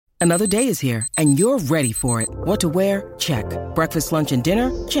Another day is here, and you're ready for it. What to wear? Check. Breakfast, lunch, and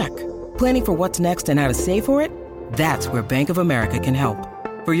dinner? Check. Planning for what's next and how to save for it? That's where Bank of America can help.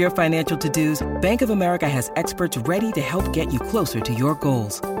 For your financial to-dos, Bank of America has experts ready to help get you closer to your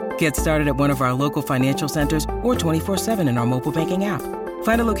goals. Get started at one of our local financial centers or 24/7 in our mobile banking app.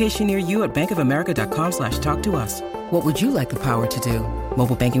 Find a location near you at bankofamerica.com/talktous. What would you like the power to do?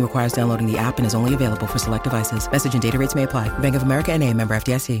 Mobile banking requires downloading the app and is only available for select devices. Message and data rates may apply. Bank of America N.A., member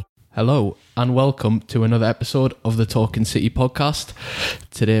FDIC. Hello and welcome to another episode of the Talking City podcast.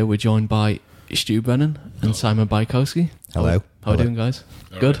 Today we're joined by Stu Brennan and Simon Bajkowski. Hello. How are you doing, guys?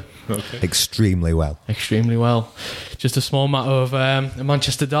 Good? Okay. Extremely well. Extremely well. Just a small matter of a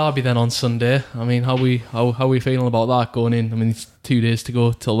Manchester derby then on Sunday. I mean, how are we feeling about that going in? I mean, it's 2 days to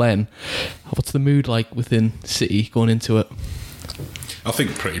go till then. What's the mood like within City going into it? I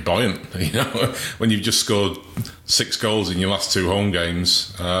think pretty buoyant, you know, when you've just scored 6 goals in your last 2 home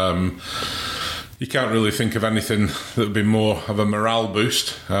games. You can't really think of anything that would be more of a morale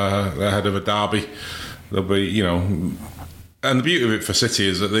boost ahead of a derby. There'll be, you know, and the beauty of it for City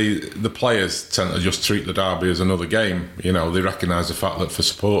is that the players tend to just treat the derby as another game. You know, they recognise the fact that for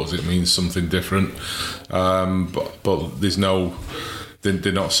supporters it means something different. But there's no,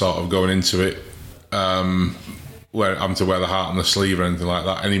 they're not sort of going into it having to wear the heart on the sleeve or anything like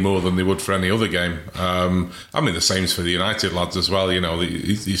that any more than they would for any other game. I mean, the same's for the United lads as well. You know,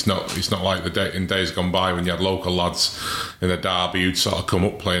 it's not like in days gone by when you had local lads in a derby who'd sort of come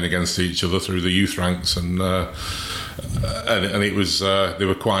up playing against each other through the youth ranks, and it was they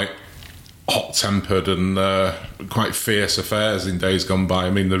were quite hot-tempered and quite fierce affairs in days gone by. I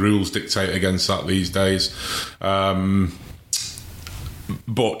mean, the rules dictate against that these days.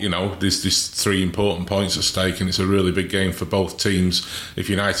 But, you know, there's 3 important points at stake, and it's a really big game for both teams. If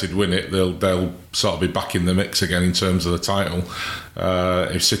United win it, they'll sort of be back in the mix again in terms of the title.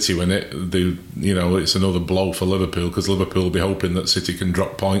 If City win it, it's another blow for Liverpool, because Liverpool will be hoping that City can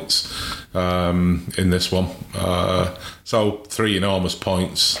drop points in this one. So 3 enormous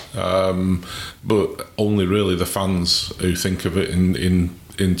points, but only really the fans who think of it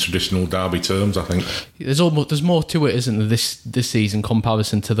in traditional derby terms, I think. There's more to it, isn't there, this season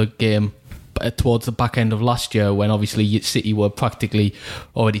comparison to the game towards the back end of last year, when obviously City were practically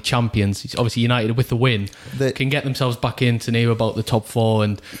already champions. Obviously United with the win can get themselves back into near about the top 4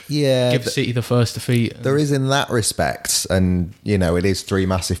 and give City the first defeat. There is in that respect, and you know, it is 3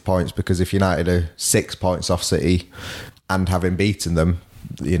 massive points, because if United are 6 points off City and having beaten them,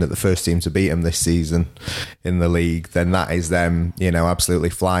 you know, the first team to beat them this season in the league, then that is them, you know, absolutely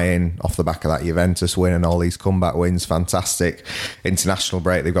flying off the back of that Juventus win and all these comeback wins. Fantastic international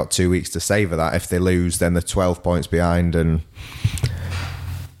break. They've got 2 weeks to savour that. If they lose, then they're 12 points behind, and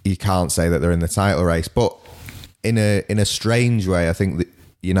you can't say that they're in the title race. But in a strange way, I think that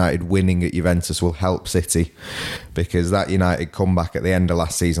United winning at Juventus will help City, because that United comeback at the end of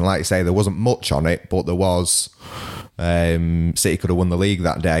last season, like you say, there wasn't much on it, but there was. City could have won the league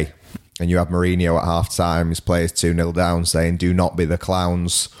that day, and you had Mourinho at half time, his players 2-0 down, saying, do not be the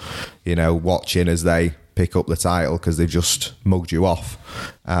clowns, you know, watching as they pick up the title, because they've just mugged you off.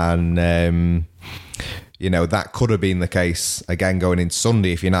 And you know, that could have been the case again going into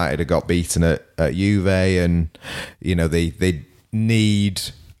Sunday if United had got beaten at Juve, and you know, they need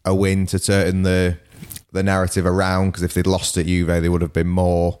a win to turn the narrative around, because if they'd lost at Juve, there would have been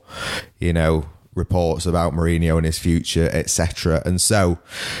more, you know, reports about Mourinho and his future, etc. And so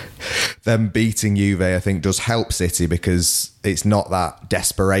them beating Juve, I think, does help City, because it's not that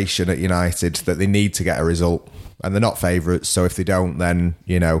desperation at United that they need to get a result, and they're not favourites, so if they don't, then,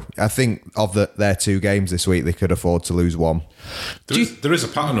 you know, I think of their 2 games this week, they could afford to lose 1. There is a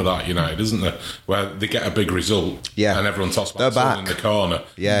pattern of that, United, isn't there? Where they get a big result, and everyone talks about the in the corner,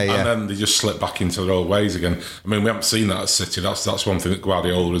 and then they just slip back into their old ways again. I mean, we haven't seen that at City. That's one thing that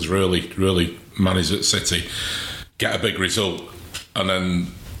Guardiola has really managed at City. Get a big result, and then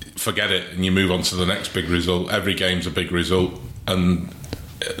forget it, and you move on to the next big result. Every game's a big result, and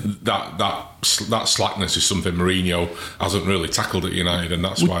that slackness is something Mourinho hasn't really tackled at United, and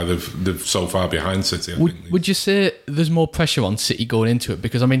that's why they've so far behind City. Would you say there's more pressure on City going into it?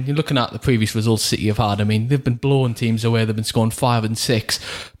 Because I mean, you're looking at the previous results City have had. I mean, they've been blowing teams away. They've been scoring 5 and 6.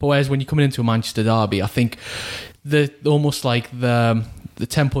 But whereas when you're coming into a Manchester derby, I think almost like the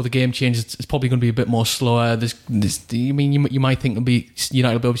tempo of the game changes. It's probably going to be a bit more slower. You might think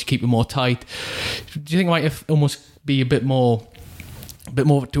United will be able to keep it more tight. Do you think it might almost be a bit more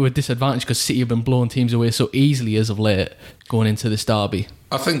to a disadvantage, because City have been blowing teams away so easily as of late going into this derby?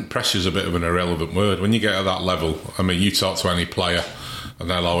 I think pressure's a bit of an irrelevant word when you get at that level. I mean, you talk to any player And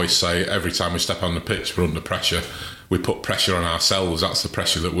they'll always say, every time we step on the pitch, we're under pressure. We put pressure on ourselves. That's the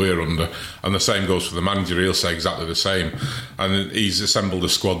pressure that we're under. And the same goes for the manager. He'll say exactly the same. And he's assembled a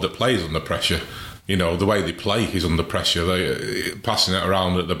squad that plays under pressure. You know, the way they play is under pressure. They passing it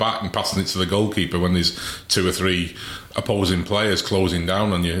around at the back and passing it to the goalkeeper when there's 2 or 3 opposing players closing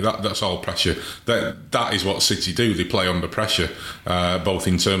down on you. That's all pressure. That is what City do. They play under pressure, both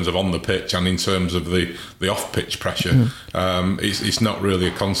in terms of on the pitch and in terms of the off-pitch pressure. It's not really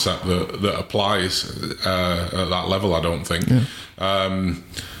a concept that applies at that level, I don't think.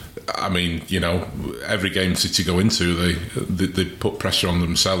 I mean, you know, every game City go into, they put pressure on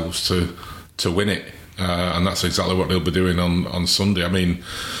themselves to win it, and that's exactly what they'll be doing on Sunday. I mean,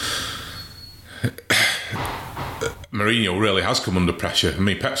 Mourinho really has come under pressure. I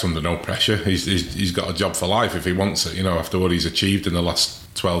mean, Pep's under no pressure. He's got a job for life if he wants it, you know, after what he's achieved in the last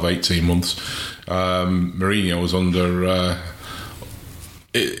 12, 18 months. Mourinho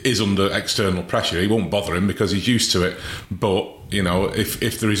is under external pressure. He won't bother him because he's used to it. But, you know,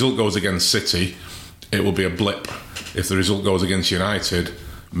 if the result goes against City, it will be a blip. If the result goes against United,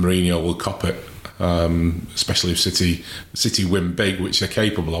 Mourinho will cop it, especially if City win big, which they're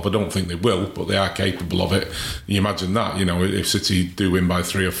capable of. I don't think they will, but they are capable of it. You imagine that, you know, if City do win by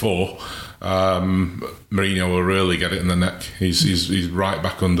 3 or 4, Mourinho will really get it in the neck. He's right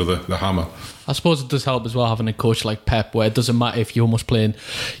back under the hammer. I suppose it does help as well having a coach like Pep, where it doesn't matter if you're almost playing,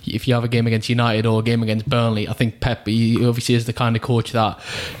 if you have a game against United or a game against Burnley. I think Pep, he obviously is the kind of coach that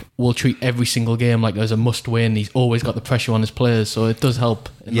will treat every single game like there's a must win. He's always got the pressure on his players, so it does help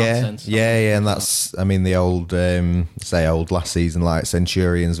in that sense. Yeah, and that's, I mean, the old last season, like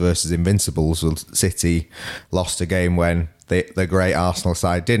Centurions versus Invincibles. Well, City lost a game when the great Arsenal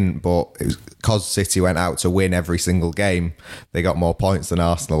side didn't, but it was because City went out to win every single game, they got more points than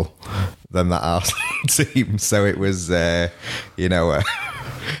Arsenal, than that Arsenal team. So it was, you know,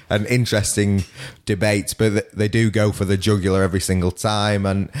 an interesting debate, but they do go for the jugular every single time,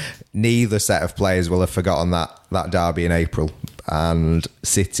 and neither set of players will have forgotten that derby in April, and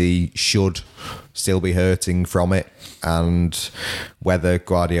City should still be hurting from it, and whether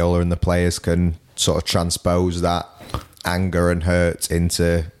Guardiola and the players can sort of transpose that anger and hurt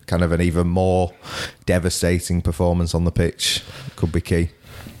into kind of an even more devastating performance on the pitch could be key.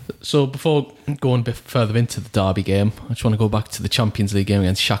 So before going a bit further into the derby game, I just want to go back to the Champions League game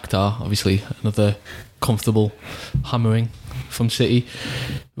against Shakhtar. Obviously another comfortable hammering from City.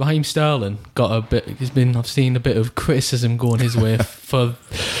 Raheem Sterling got a bit. I've seen a bit of criticism going his way for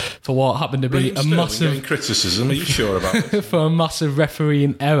what happened to be a massive criticism. Are you sure about it? For a massive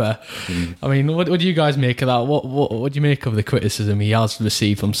refereeing error. I mean, what do you guys make of that? What do you make of the criticism he has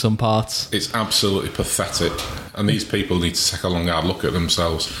received from some parts? It's absolutely pathetic, and these people need to take a long hard look at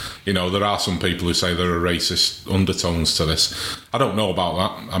themselves. You know, there are some people who say there are racist undertones to this. I don't know about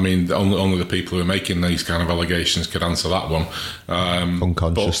that. I mean, only the people who are making these kind of allegations could answer that one.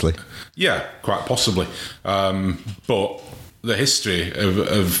 Unconsciously. Yeah, quite possibly. But the history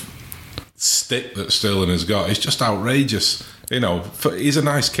of stick that Sterling has got is just outrageous. You know, he's a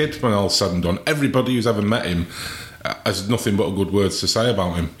nice kid when all's said and done. Everybody who's ever met him has nothing but good words to say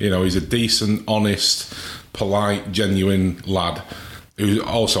about him. You know, he's a decent, honest, polite, genuine lad who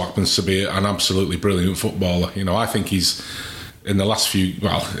also happens to be an absolutely brilliant footballer. You know, I think he's in the last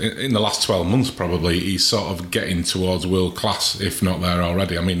 12 months probably, he's sort of getting towards world class, if not there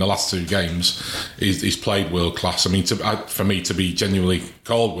already. I mean, the last 2 games he's played world class. I mean, for me to be genuinely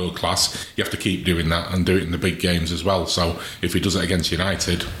called world class, you have to keep doing that and do it in the big games as well. So if he does it against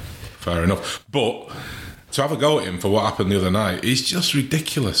United, fair enough. But to have a go at him for what happened the other night is just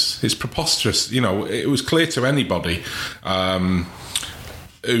ridiculous. It's preposterous. You know, it was clear to anybody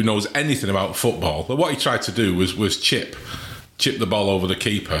who knows anything about football that what he tried to do was chip the ball over the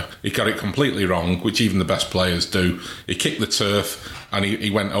keeper. He got it completely wrong, which even the best players do. He kicked the turf and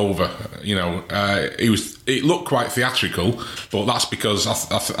he went over. You know, it looked quite theatrical, but that's because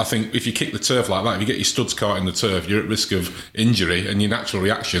I think if you kick the turf like that, if you get your studs caught in the turf, you're at risk of injury, and your natural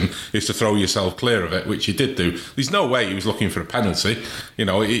reaction is to throw yourself clear of it, which he did do. There's no way he was looking for a penalty. You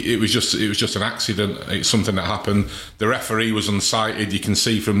know, it was just an accident. It's something that happened. The referee was unsighted. You can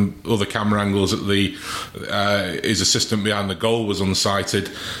see from other camera angles that his assistant behind the goal was unsighted.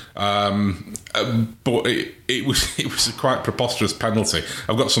 But it was a quite preposterous penalty.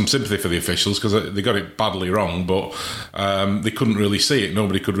 I've got some sympathy for the officials because they got it badly wrong, but they couldn't really see it.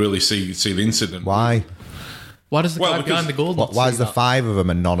 Nobody could really see the incident. Why? Why does the guy behind the goal not why is there 5 of them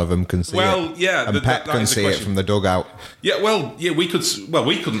and none of them can see it? Well, yeah, and Pep can see it from the dugout. Yeah, well, yeah, we couldn't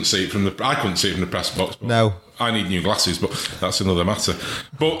see it from I couldn't see it from the press box. No, I need new glasses, but that's another matter.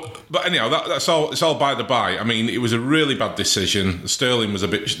 But anyhow, that's all. It's all by the by. I mean, it was a really bad decision. Sterling was a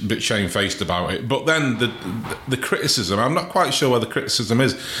bit shamefaced about it. But then the criticism, I'm not quite sure where the criticism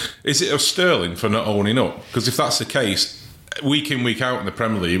is. Is it of Sterling for not owning up? Because if that's the case, week in, week out in the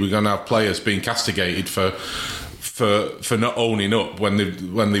Premier League, we're going to have players being castigated for not owning up when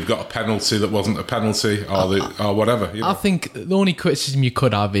they've got a penalty that wasn't a penalty or whatever. You know? I think the only criticism you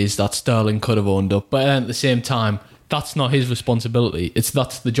could have is that Sterling could have owned up, but at the same time, that's not his responsibility.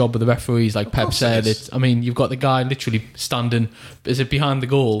 That's the job of the referees, like Pep said. I mean, you've got the guy literally standing, is it behind the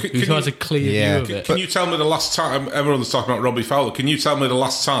goal, who has a clear view of it. Can you tell me the last time, everyone's talking about Robbie Fowler, can you tell me the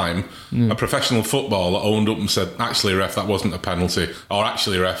last time a professional footballer owned up and said, actually, ref, that wasn't a penalty, or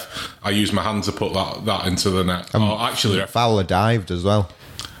actually, ref, I used my hand to put that into the net, or actually, ref... Fowler dived as well.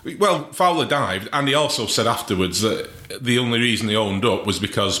 Well, Fowler dived, and he also said afterwards that the only reason he owned up was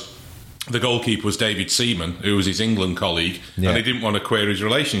because the goalkeeper was David Seaman, who was his England colleague, and he didn't want to queer his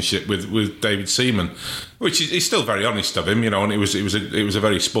relationship with David Seaman, which is still very honest of him, you know. And it was a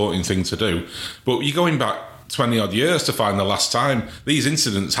very sporting thing to do. But you're going back 20 odd years to find the last time these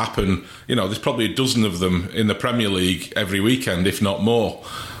incidents happen. You know, there's probably a dozen of them in the Premier League every weekend, if not more.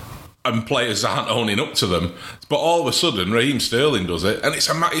 And players aren't owning up to them, but all of a sudden Raheem Sterling does it, and it's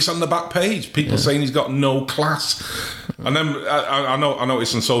on the back page. People saying he's got no class, and then I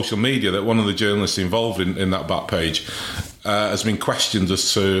noticed on social media that one of the journalists involved in that back page has been questioned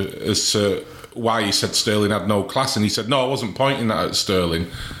as to why he said Sterling had no class, and he said, "No, I wasn't pointing that at Sterling."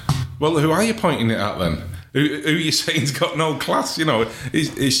 Well, who are you pointing it at then? Who you saying's got no class? You know,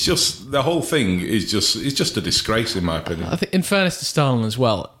 it's just the whole thing is just a disgrace in my opinion. I think, in fairness to Sterling as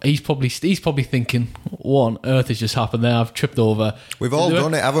well, he's probably thinking, what on earth has just happened there? I've tripped over. We've all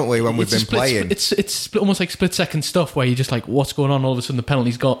done it, haven't we? When we've been playing, it's almost like split second stuff where you're just like, what's going on? All of a sudden, the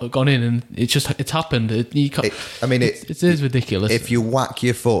penalty's gone in, and it's happened. It is ridiculous. If you whack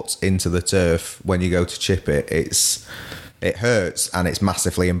your foot into the turf when you go to chip it, it hurts and it's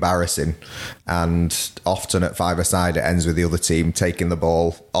massively embarrassing, and often at 5-a-side it ends with the other team taking the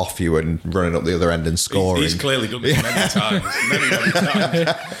ball off you and running up the other end and scoring. He's clearly done this many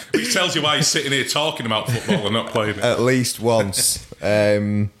times. Which tells you why he's sitting here talking about football and not playing it. At least once.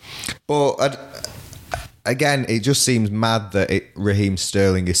 But again, it just seems mad that Raheem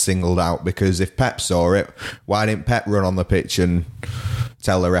Sterling is singled out, because if Pep saw it, why didn't Pep run on the pitch and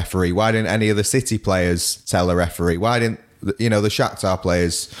tell the referee? Why didn't any of the City players tell the referee? Why didn't the Shakhtar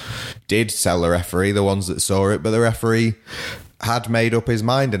players did tell the referee, the ones that saw it, but the referee had made up his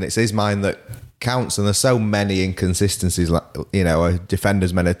mind, and it's his mind that counts. And there's so many inconsistencies, like, a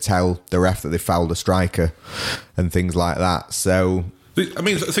defender's meant to tell the ref that they fouled a striker and things like that. So I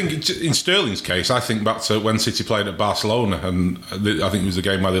mean, I think in Sterling's case, I think back to when City played at Barcelona, and I think it was a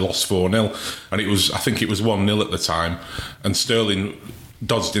game where they lost 4-0, and I think it was 1-0 at the time, and Sterling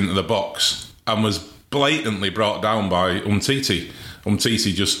dodged into the box and was blatantly brought down by Umtiti.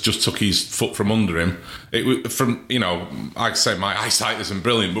 Umtiti just took his foot from under him. I say my eyesight isn't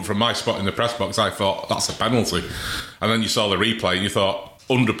brilliant, but from my spot in the press box, I thought that's a penalty. And then you saw the replay and you thought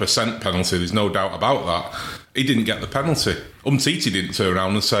 100% penalty. There's no doubt about that. He didn't get the penalty. Umtiti didn't turn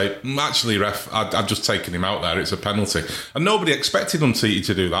around and say, actually, ref, I've just taken him out there, it's a penalty. And nobody expected Umtiti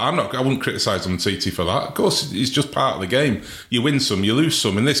to do that. I wouldn't criticise Umtiti for that. Of course, it's just part of the game. You win some, you lose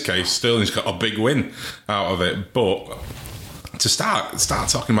some. In this case, Sterling's got a big win out of it. But to start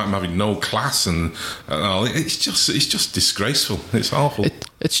talking about him having no class and all, it's just disgraceful. It's awful.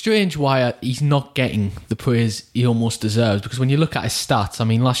 It's strange why he's not getting the praise he almost deserves, because when you look at his stats, I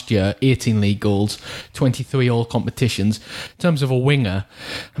mean, last year 18 league goals, 23 all competitions. In terms of a winger,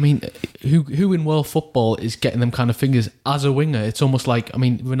 I mean, who in world football is getting them kind of figures as a winger? It's almost like, I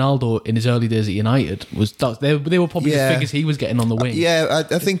mean, Ronaldo in his early days at United they were probably the figures he was getting on the wing. I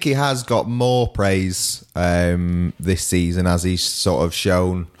think he has got more praise this season, as he's sort of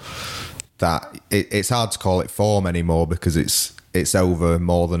shown that it's hard to call it form anymore because it's over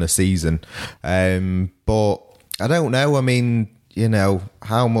more than a season. But I don't know. I mean,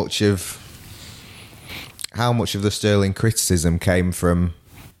 how much of the Sterling criticism came from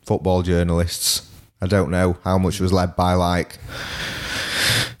football journalists? I don't know how much was led by,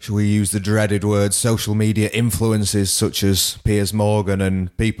 should we use the dreaded word, social media influences such as Piers Morgan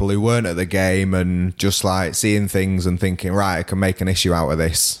and people who weren't at the game and just seeing things and thinking, right, I can make an issue out of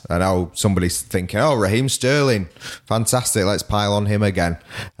this. And somebody's thinking, Raheem Sterling, fantastic, let's pile on him again.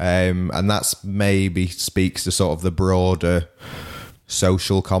 And that's maybe speaks to sort of the broader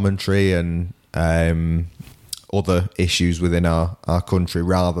social commentary and other issues within our country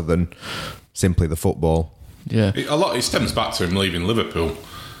rather than simply the football. Yeah, it stems back to him leaving Liverpool.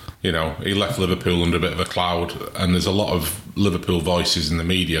 You know, he left Liverpool under a bit of a cloud, and there's a lot of Liverpool voices in the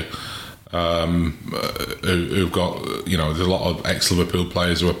media who've got, you know, there's a lot of ex-Liverpool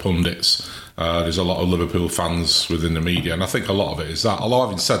players who are pundits. There's a lot of Liverpool fans within the media, and I think a lot of it is that. Although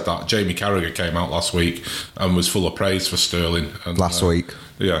having said that, Jamie Carragher came out last week and was full of praise for Sterling. And, last week?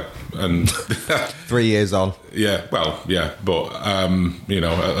 Yeah. And 3 years on. Yeah, well, yeah, but, you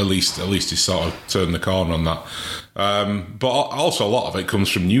know, at least he's sort of turned the corner on that. But also a lot of it comes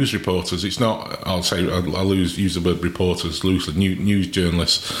from news reporters. It's not, I'll use the word reporters loosely, news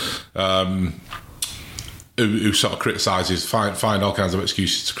journalists, who sort of criticises, find all kinds of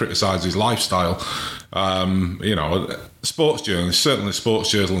excuses to criticise his lifestyle. You know, sports journalists, certainly sports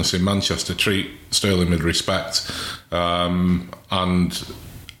journalists in Manchester, treat Sterling with respect, and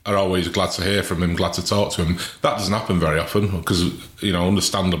are always glad to hear from him, glad to talk to him. That doesn't happen very often because, you know,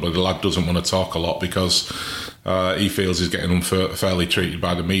 understandably the lad doesn't want to talk a lot because he feels he's getting unfairly treated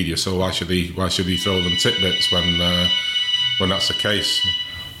by the media. So why should he throw them tidbits when that's the case?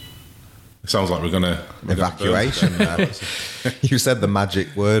 It sounds like we're going to... Evacuation. You said the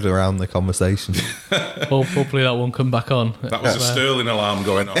magic word around the conversation. Well, hopefully that won't come back on. That was a Sterling alarm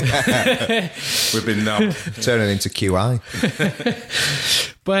going on. We've been turning into QI.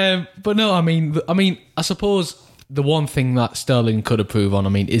 But no, I mean, I suppose the one thing that Sterling could improve on, I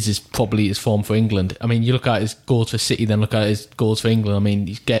mean, is probably his form for England. I mean, you look at his goals for City, then look at his goals for England. I mean,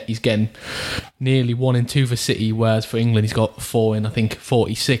 he's getting nearly 1 in 2 for City, whereas for England he's got 4 in, I think,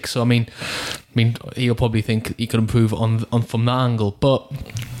 46. So I mean, he'll probably think he could improve on from that angle. But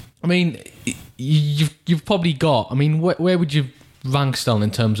I mean, you've probably got. I mean, where would you rank Sterling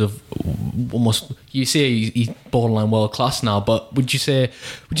in terms of almost? You say he's borderline world class now, but would you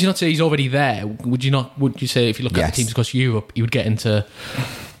not say he's already there? Would you say if you look at the teams across Europe, he would get into,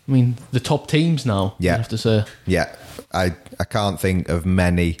 I mean, the top teams now? Yeah, you have to say. Yeah, I can't think of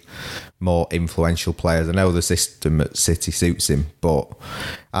many more influential players. I know the system at City suits him, but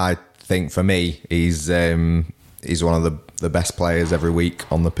I think for me he's one of the best players every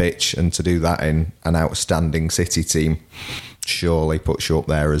week on the pitch, and to do that in an outstanding City team surely puts you up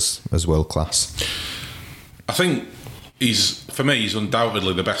there as world class. I think he's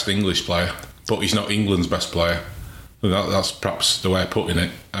undoubtedly the best English player, but he's not England's best player. That's perhaps the way of putting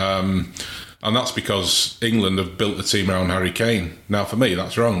it. And that's because England have built the team around Harry Kane. Now, for me,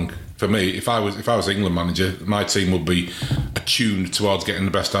 that's wrong. For me, if I was England manager, my team would be attuned towards getting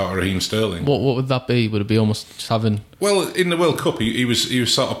the best out of Raheem Sterling. What would that be? Would it be almost just having? Well, in the World Cup, he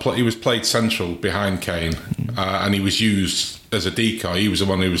was played central behind Kane, and he was used as a decoy. He was the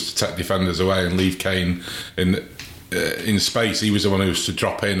one who was to take defenders away and leave Kane in space. He was the one who was to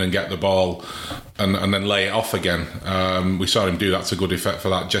drop in and get the ball and then lay it off again. We saw him do that to good effect for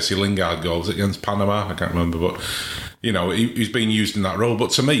that Jesse Lingard goal. Was it against Panama? I can't remember, but you know, he's being used in that role. But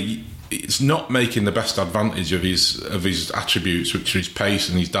to me, it's not making the best advantage of his attributes, which are his pace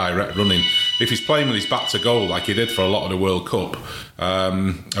and his direct running. If he's playing with his back to goal like he did for a lot of the World Cup,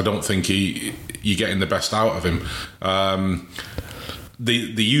 I don't think you're getting the best out of him. They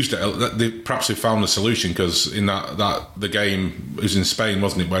used it. Perhaps they found the solution because in that the game was in Spain,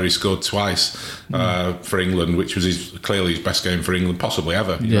 wasn't it, where he scored twice for England, which was clearly his best game for England, possibly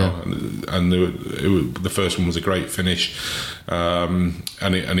ever. You know? And the first one was a great finish, and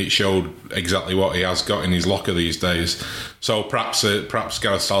it showed exactly what he has got in his locker these days. So perhaps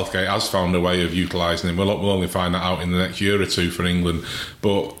Gareth Southgate has found a way of utilising him. We'll only find that out in the next year or two for England.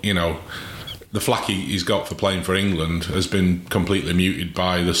 But you know, the flack he's got for playing for England has been completely muted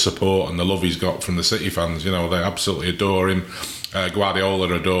by the support and the love he's got from the City fans. You know, they absolutely adore him.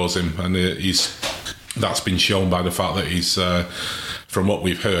 Guardiola adores him, and that's been shown by the fact that he's, from what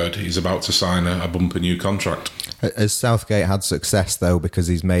we've heard, he's about to sign a bumper new contract. Has Southgate had success, though, because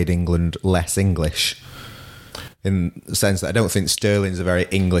he's made England less English? In the sense that I don't think Sterling's a very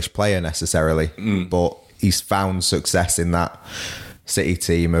English player necessarily, but he's found success in that City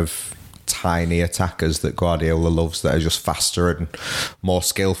team of tiny attackers that Guardiola loves, that are just faster and more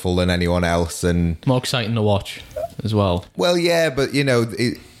skillful than anyone else and more exciting to watch as well. Well, yeah, but you know,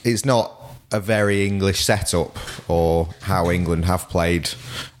 it's not a very English setup or how England have played,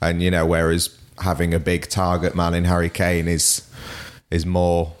 and you know, whereas having a big target man in Harry Kane is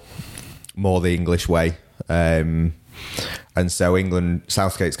more the English way, and so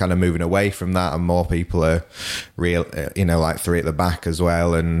Southgate's kind of moving away from that, and more people are real, you know, like three at the back as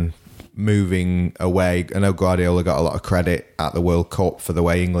well, and moving away. I know Guardiola got a lot of credit at the World Cup for the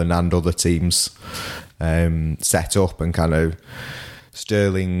way England and other teams set up, and kind of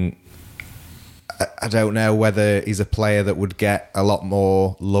Sterling I don't know whether he's a player that would get a lot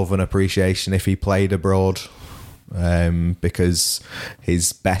more love and appreciation if he played abroad, because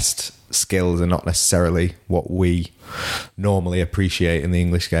his best skills are not necessarily what we normally appreciate in the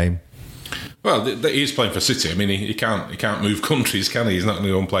English game. Well, he's playing for City. I mean, he can't move countries, can he? He's not going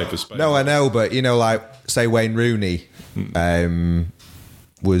to go and play for Spain. No, I know, but like say Wayne Rooney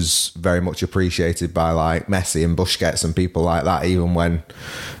was very much appreciated by like Messi and Busquets and people like that, even when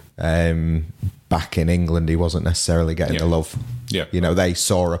back in England he wasn't necessarily getting the love. Yeah, they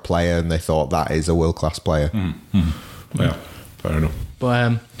saw a player and they thought that is a world-class player. Yeah, fair enough.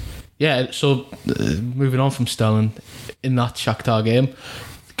 But so moving on from Sterling, in that Shakhtar game,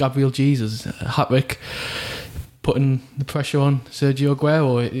 Gabriel Jesus hat-trick, putting the pressure on Sergio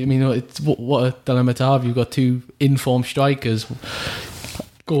Aguero. I mean, what a dilemma to have. You've got two in-form strikers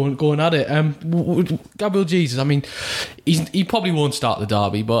going at it. Gabriel Jesus, I mean, he probably won't start the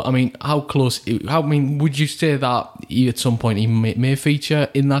derby, but I mean, how close? Would you say that at some point he may feature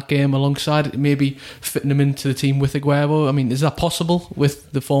in that game alongside maybe fitting him into the team with Aguero? I mean, is that possible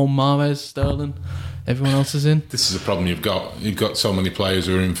with the form Mahrez, Sterling, everyone else is in? This is the problem you've got. You've got so many players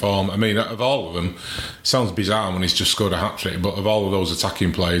who are in form. I mean, of all of them, it sounds bizarre when he's just scored a hat-trick, but of all of those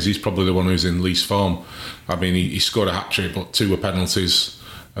attacking players, he's probably the one who's in least form. I mean, he scored a hat-trick, but 2 were penalties.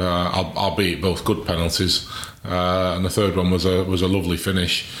 Albeit both good penalties, and the third one was a lovely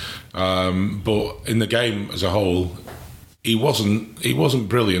finish. But in the game as a whole, he wasn't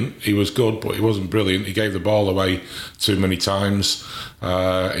brilliant. He was good, but he wasn't brilliant. He gave the ball away too many times.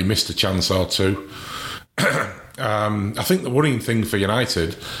 He missed a chance or two. I think the worrying thing for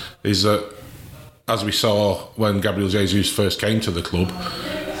United is that, as we saw when Gabriel Jesus first came to the club,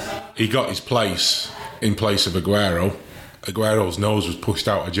 he got his place in place of Aguero. Aguero's nose was pushed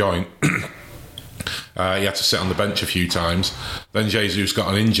out of joint. He had to sit on the bench a few times. Then Jesus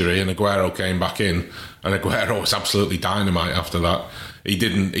got an injury and Aguero came back in, and Aguero was absolutely dynamite after that. He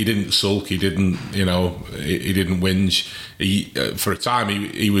didn't sulk. He didn't whinge. For a time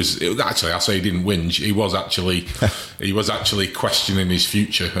he was actually, I say he didn't whinge. He was actually questioning his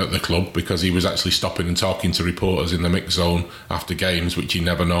future at the club, because he was actually stopping and talking to reporters in the mix zone after games, which he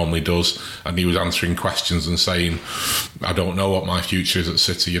never normally does, and he was answering questions and saying, "I don't know what my future is at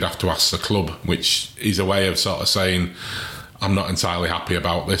City. You'd have to ask the club," which is a way of sort of saying, I'm not entirely happy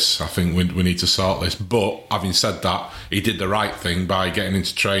about this. I think we need to sort this. But having said that, he did the right thing by getting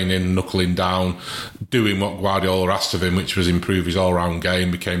into training, knuckling down, doing what Guardiola asked of him, which was improve his all-round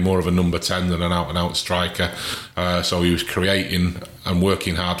game, became more of a number 10 than an out-and-out striker. So he was creating and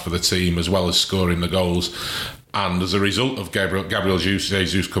working hard for the team as well as scoring the goals. And as a result of Gabriel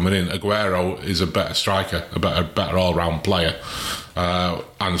Jesus coming in, Aguero is a better striker, a better all-round player,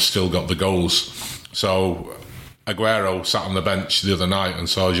 and still got the goals. So Aguero sat on the bench the other night and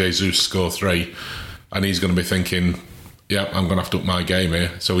saw Jesus score 3, and he's going to be thinking, yeah, I'm going to have to up my game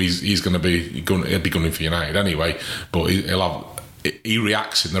here. So he'll be gunning for United anyway, but he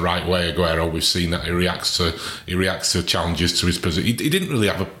reacts in the right way. Aguero, we've seen that he reacts to challenges to his position. He didn't really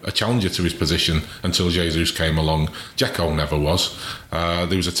have a challenger to his position until Jesus came along. Dzeko never was.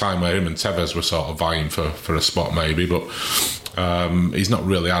 There was a time where him and Tevez were sort of vying for a spot maybe, but he's not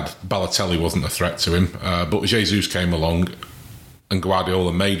really had. Balotelli wasn't a threat to him, but Jesus came along and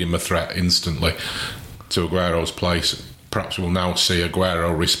Guardiola made him a threat instantly to Aguero's place. Perhaps we'll now see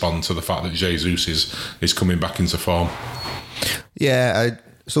Aguero respond to the fact that Jesus is coming back into form. Yeah,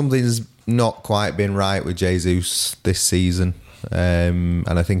 something's not quite been right with Jesus this season, and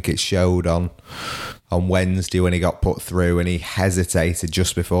I think it showed on Wednesday when he got put through and he hesitated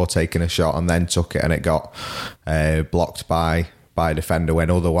just before taking a shot and then took it, and it got blocked by a defender when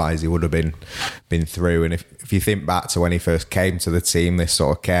otherwise he would have been through. And if you think back to when he first came to the team, this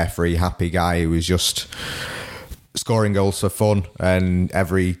sort of carefree, happy guy who was just scoring goals for fun, and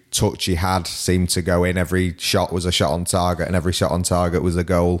every touch he had seemed to go in. Every shot was a shot on target, and every shot on target was a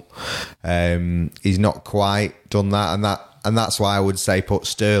goal. He's not quite done that, and that's why I would say put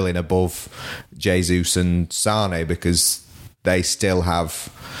Sterling above Jesus and Sane, because they still have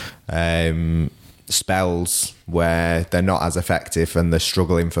spells where they're not as effective and they're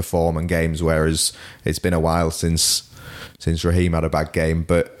struggling for form and games, whereas it's been a while since Raheem had a bad game.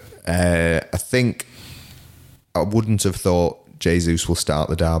 But I think I wouldn't have thought Jesus will start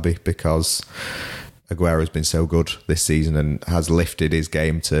the derby, because Aguero's been so good this season and has lifted his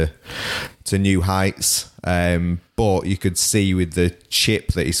game to new heights. But you could see with the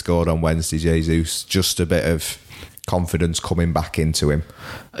chip that he scored on Wednesday, Jesus, just a bit of confidence coming back into him.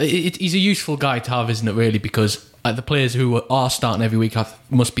 He's a useful guy to have, isn't it, really? Because the players who are starting every week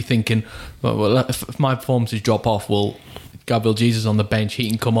must be thinking, well, if my performances drop off, well, Gabriel Jesus on the bench, he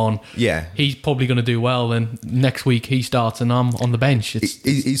can come on. Yeah. He's probably going to do well, and next week he starts and I'm on the bench.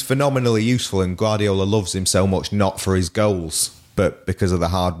 He's phenomenally useful, and Guardiola loves him so much, not for his goals, but because of the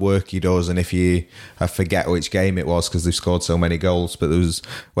hard work he does. And I forget which game it was because they've scored so many goals, but there was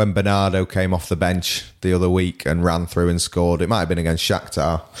when Bernardo came off the bench the other week and ran through and scored. It might have been against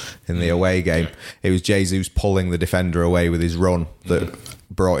Shakhtar in the away game. It was Jesus pulling the defender away with his run that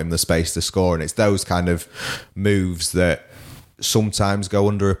brought him the space to score. And it's those kind of moves that sometimes go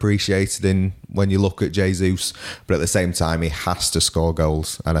underappreciated when you look at Jesus, but at the same time he has to score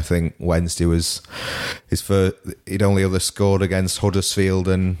goals. And I think Wednesday was his first. He'd only ever scored against Huddersfield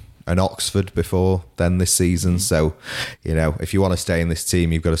and Oxford before then this season. So, if you want to stay in this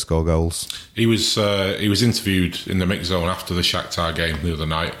team, you've got to score goals. He was interviewed in the mix zone after the Shakhtar game the other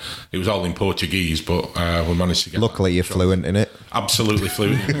night. It was all in Portuguese, but we managed to get. Luckily, you're fluent in it. Absolutely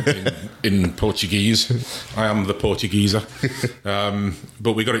fluent in Portuguese. I am the Portugueser,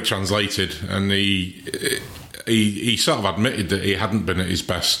 but we got it translated, and he sort of admitted that he hadn't been at his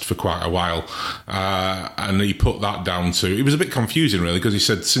best for quite a while, and he put that down to, it was a bit confusing really, because he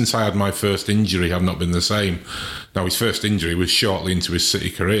said, since I had my first injury, I've not been the same. Now his first injury was shortly into his City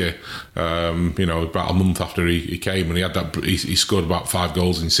career, about a month after he came, and he scored about 5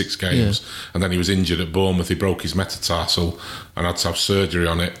 goals in 6 games, and then he was injured at Bournemouth. He broke his metatarsal and had to have surgery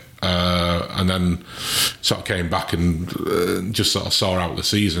on it. And then sort of came back and just sort of saw out the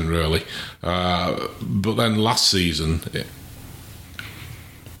season really, but then last season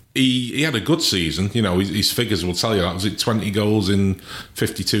he had a good season. His figures will tell you that. Was it 20 goals in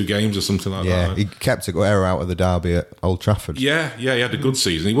 52 games or something like that? Yeah, he kept Aguero out of the derby at Old Trafford. Yeah, he had a good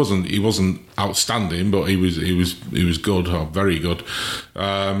season. He wasn't outstanding, but he was good, or very good.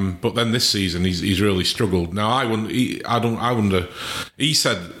 But then this season he's really struggled. Now I wonder. He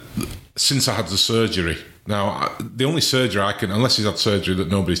said, since I had the surgery. Now, the only surgery unless he's had surgery that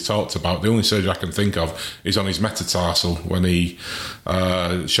nobody's talked about, the only surgery I can think of is on his metatarsal when he,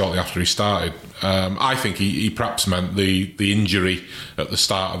 shortly after he started. I think he perhaps meant the injury at the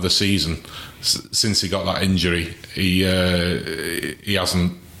start of the season. Since he got that injury, he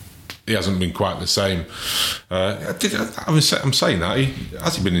hasn't been quite the same. I'm saying that.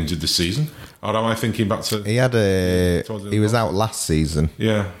 Has he been injured this season? Or am I thinking back to... He was out last season.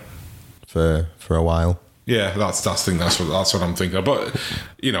 Yeah. For a while. Yeah, that's what I'm thinking of. But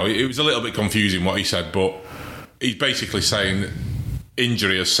it was a little bit confusing what he said, but he's basically saying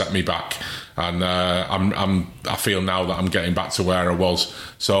injury has set me back, and I feel now that I'm getting back to where I was.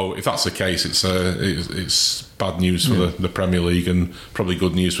 So if that's the case, it's bad news for the Premier League, and probably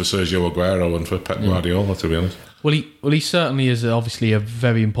good news for Sergio Aguero and for Pep Guardiola, to be honest. Well, he certainly is obviously a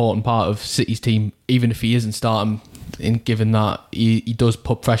very important part of City's team, even if he isn't starting. Given that he does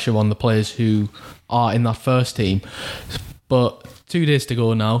put pressure on the players who are in that first team. But 2 days to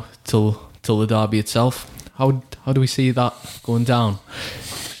go now till the derby itself. How do we see that going down,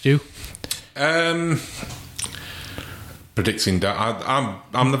 Stu? Predicting that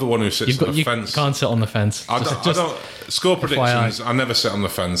I'm never one who sits on the fence. You can't sit on the fence. I don't score predictions. I never sit on the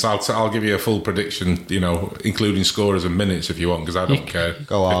fence. I'll give you a full prediction, including scorers and minutes if you want, because I don't care.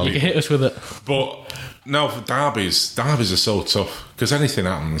 Go on. You can hit us with it. But no, for derbies are so tough because anything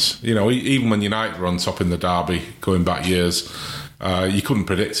happens. Even when United were on top in the derby going back years, you couldn't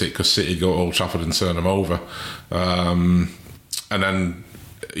predict it because City go to Old Trafford and turn them over, and then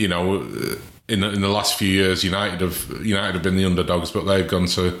in the last few years, United have been the underdogs, but they've gone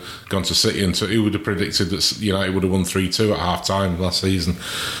to City, and so who would have predicted that United would have won 3-2 at half time last season?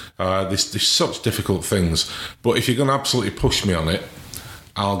 There's such difficult things, but if you're going to absolutely push me on it,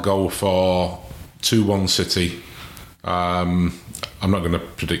 I'll go for 2-1 City. I'm not going to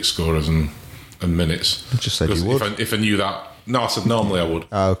predict scorers and minutes. You just said you would. If I knew that. No, I said normally I would.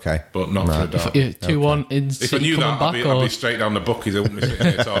 Oh, okay. But not for a derby. 2-1 in City. If I knew that, I'd be straight down the bookies. I wouldn't be sitting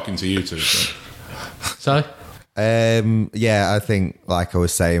here talking to you two. Sorry? I think, like I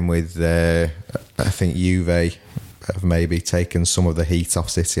was saying with, I think Juve have maybe taken some of the heat off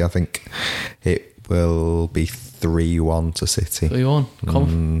City. I think it will be 3-1 to City.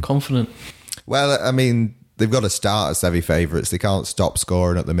 3-1. Confident. Well, I mean, they've got to start as heavy favourites. They can't stop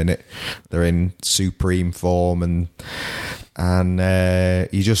scoring at the minute. They're in supreme form, and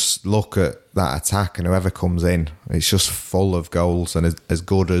you just look at that attack, and whoever comes in, it's just full of goals. And as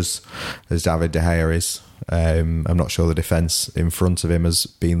good as David De Gea is, I'm not sure the defence in front of him has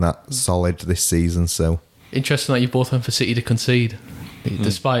been that solid this season. So interesting that you both went for City to concede,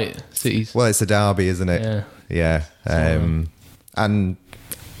 despite City's. Well, it's a derby, isn't it? Yeah. And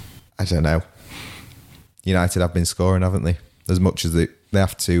I don't know. United have been scoring, haven't they? As much as they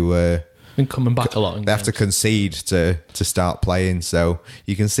have to... been coming back a lot. They have to concede to start playing, so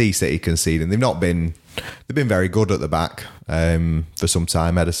you can see City conceding. They've been very good at the back for some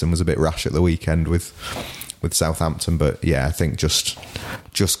time. Ederson was a bit rash at the weekend with Southampton, but yeah, I think just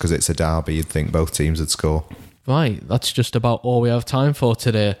because it's a derby, you'd think both teams would score. Right, that's just about all we have time for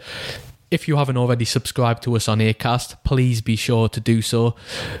today. If you haven't already subscribed to us on Acast, please be sure to do so.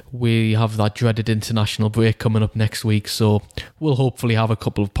 We have that dreaded international break coming up next week, so we'll hopefully have a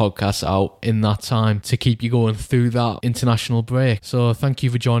couple of podcasts out in that time to keep you going through that international break. So thank you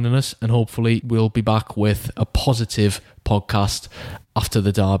for joining us, and hopefully we'll be back with a positive podcast after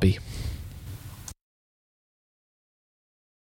the derby.